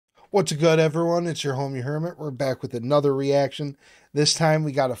What's good, everyone? It's your homie Hermit. We're back with another reaction. This time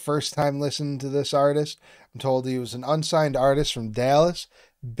we got a first time listening to this artist. I'm told he was an unsigned artist from Dallas.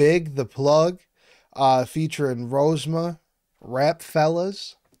 BigXThaPlug, featuring Rosama, Rap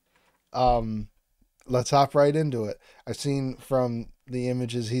Fellas. Let's hop right into it. I've seen from the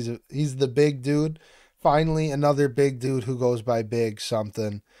images he's the big dude. Finally, another big dude who goes by Big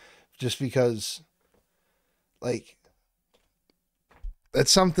something. Just because, like,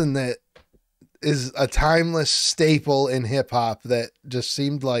 that's something that is a timeless staple in hip hop that just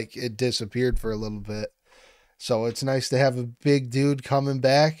seemed like it disappeared for a little bit. So it's nice to have a big dude coming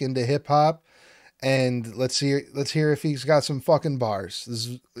back into hip hop, and let's hear if he's got some fucking bars.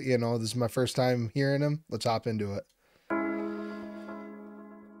 This is my first time hearing him. Let's hop into it.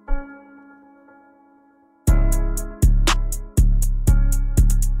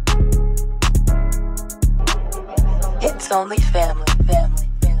 It's only family.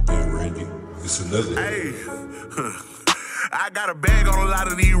 Randy, it's another. Hey, I got a bag on a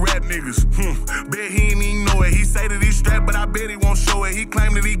lot of these rap niggas. Bet he ain't even know it. He say that he's strapped, but I bet he won't show it. He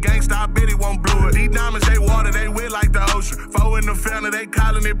claim that he gangsta, I bet he won't blow it. These diamonds, they water, they wet like the ocean. Four in the family, they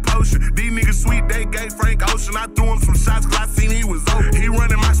calling it potion. These niggas sweet, they gave Frank Ocean. I threw him some shots cause I seen he was open. He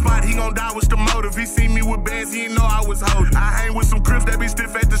running my spot, he gon' die with the motive. He see me with bands, he ain't know I was holding. I hang with some crips that be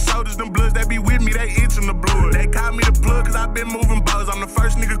stiff at the shoulders. Them bloods that be with me, they itching the blood. They call me the plug cause I been moving bows. I'm the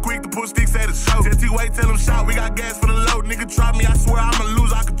first nigga quick to pull sticks at the show. Just wait till him shot, we got gas for the load. Nigga try me, I swear I'ma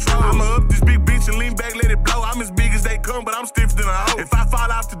lose all control. I'ma up this big bitch and lean back, let it blow. I'm as big as they come, but I'm stiffer than a hoe. If I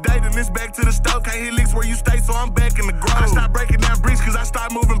fall off today, then it's back to the stove. Can't hit licks where you stay, so I'm back in the grove. I start breaking down bricks cause I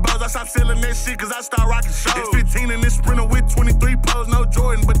start moving bows. I stop selling that shit cause I start rocking shows. It's 15 in this sprinter with 23 poles. No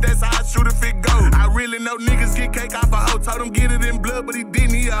Jordan, but that's how I shoot if it goes. I really know niggas get cake off a hoe. Told him get it in blood, but he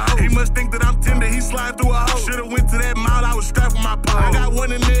didn't, he a hoe. He must think that I'm tender, he slide through a hole. Should've went to that mall, I was strapped with my pole. I got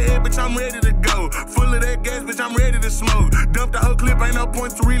one in the head, bitch, I'm ready to go. Full of that gas, bitch, I'm ready to smoke. Dump the whole clip, ain't no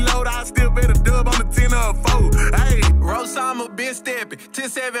point to reload. I still bet a dub on the 10 or a 4. Hey, Rosama been stepping.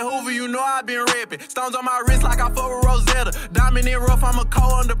 10-7 Hoover, you know I been rapping. Stones on my wrist like I fuck with Rosetta. Diamond in rough, I'm a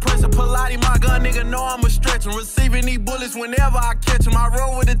cold under pressure. Pilates, my gun, nigga know I'm a stretch. I'm receiving these bullets whenever I catch them. I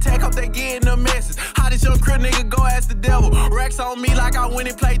roll with the tech, hope they getting the message. Hottest young crib, nigga, go ask the devil. Racks on me like I went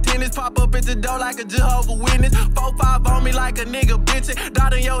and played tennis. Pop up at the door like a Jehovah Witness. 4-5 on me like a nigga bitchin'.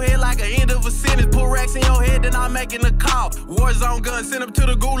 Dot in your head like an end of a sentence. Put racks in your head, then I'm making a call. Warzone gun, send them to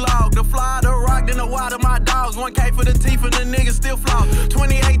the gulag. The fly, the rock, then the water, my dogs. 1K for the teeth and the niggas still flop.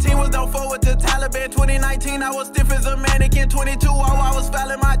 2018 was done for with the Taliban. 2019 I was stiff as a mannequin. 22 I was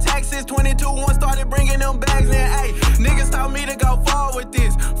filing my taxes. 22 one started bringing them bags in. Hey, niggas told me to go forward with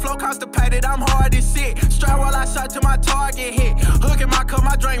this. Flow constipated, I'm hard as shit. Straight while I shot till my target hit. Hook in my cup,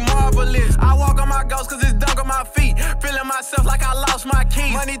 my drink marvelous. I walk on my ghost cause it's dunk on my feet. Feeling myself like I lost my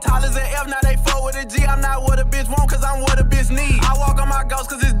keys. Money tall as an F, now they fuck with a G. I'm not what a bitch want cause I'm what a bitch need. I walk on my ghost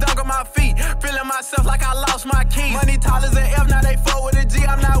cause it's dunk on my feet. Feeling myself like I lost my keys. Money tall as an F, now they fuck with a G.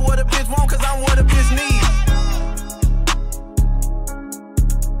 I'm not what a bitch want cause I'm what a bitch need.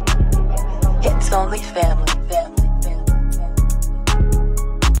 It's only family.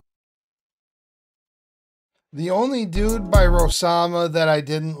 The only dude by Rosama that I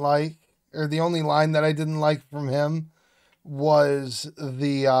didn't like, or the only line that I didn't like from him, was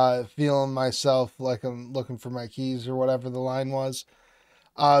the feeling myself like I'm looking for my keys or whatever the line was,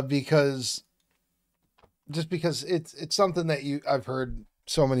 because it's something that I've heard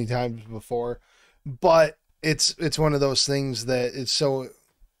so many times before, but it's one of those things that it's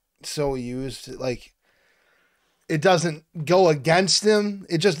so used, like it doesn't go against him,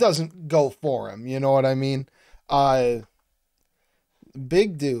 it just doesn't go for him, you know what I mean?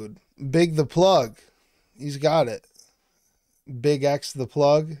 Big dude, BigXThaPlug, he's got it.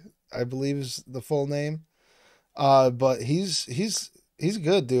 BigXThaPlug, I believe is the full name. But he's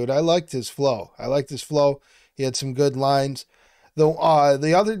good, dude. I liked his flow. He had some good lines.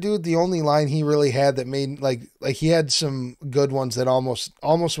 The other dude, the only line he really had that made like he had some good ones that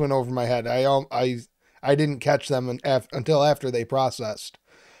almost went over my head. I didn't catch them until after they processed.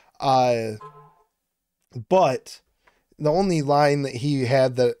 But the only line that he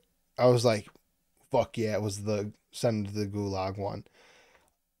had that I was like, fuck yeah, it was the send to the gulag one.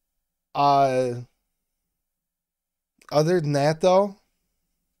 Other than that, though,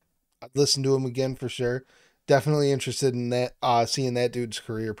 I'd listen to him again for sure. Definitely interested in that, seeing that dude's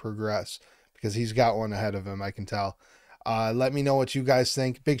career progress, because he's got one ahead of him, I can tell. Let me know what you guys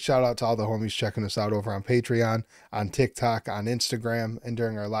think. Big shout out to all the homies checking us out over on Patreon, on TikTok, on Instagram, and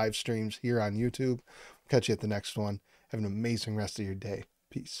during our live streams here on YouTube. Catch you at the next one. Have an amazing rest of your day.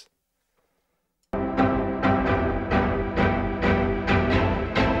 Peace.